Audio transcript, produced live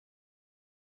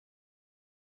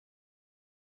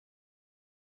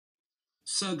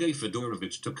Sergey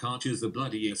Fedorovich Tkach is the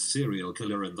bloodiest serial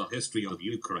killer in the history of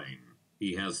Ukraine.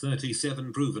 He has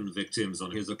 37 proven victims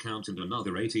on his account and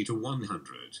another 80 to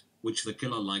 100, which the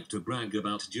killer liked to brag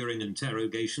about during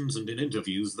interrogations and in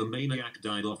interviews. The maniac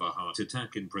died of a heart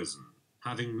attack in prison,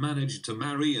 having managed to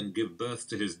marry and give birth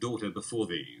to his daughter before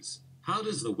these. How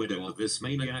does the widow of this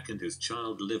maniac and his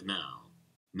child live now?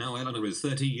 Now Elena is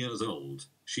 30 years old.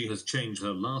 She has changed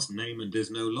her last name and is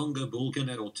no longer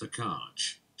Bulkina or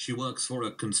Tkach. She works for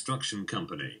a construction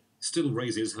company, still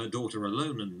raises her daughter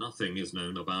alone, and nothing is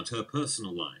known about her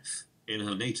personal life. In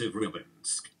her native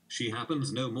Rybinsk, she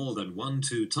happens no more than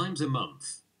 1-2 times a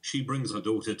month. She brings her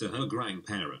daughter to her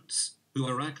grandparents, who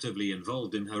are actively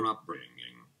involved in her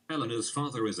upbringing. Elena's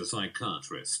father is a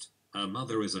psychiatrist, her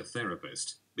mother is a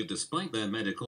therapist, but despite their medical